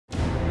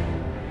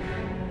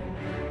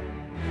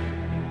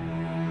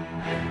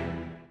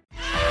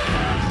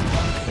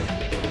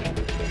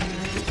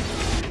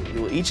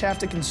each have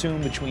to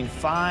consume between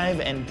 5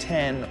 and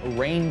 10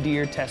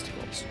 reindeer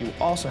testicles. You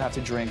also have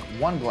to drink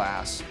 1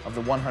 glass of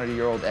the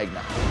 100-year-old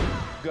eggnog.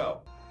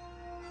 Go.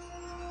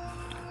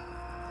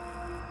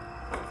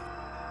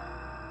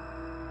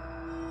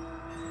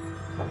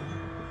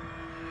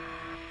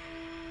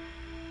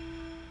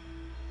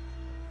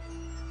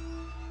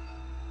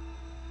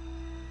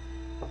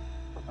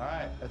 All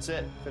right, that's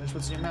it. Finish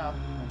what's in your mouth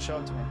and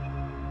show it to me.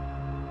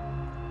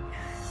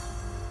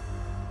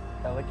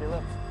 I lick your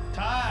lips.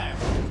 Time!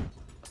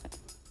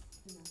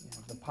 Yeah,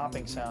 the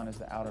popping sound is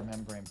the outer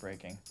membrane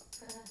breaking.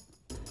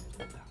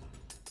 I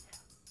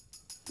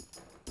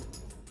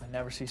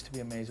never cease to be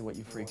amazed at what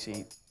you freaks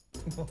eat.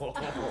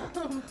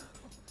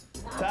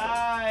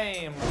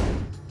 Time!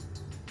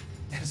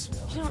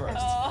 Smell it first.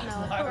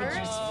 Why would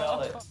you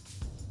smell it?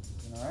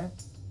 All right?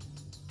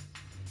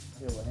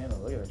 Be able to handle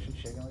it. Look at her, she's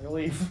shaking like a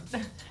leaf.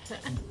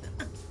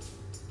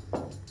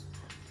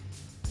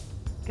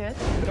 Good.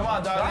 Come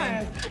on,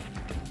 Darlene.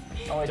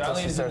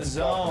 Darlene's in the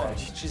zone.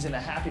 She's in a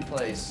happy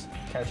place.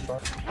 Catch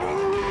truck. All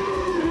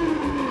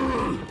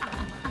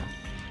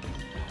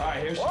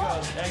right, here she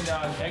goes.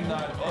 Eggnog,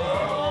 eggnog.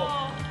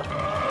 Oh.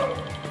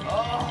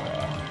 Oh.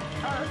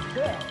 That's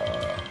good.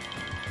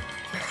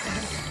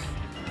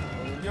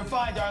 You're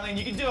fine, Darlene.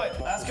 You can do it.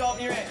 Last go,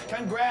 you're in.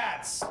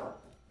 Congrats.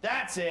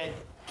 That's it.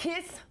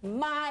 Kiss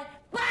my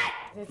butt.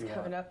 It's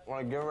coming up.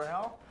 Want to give her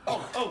hell?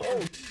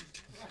 Oh.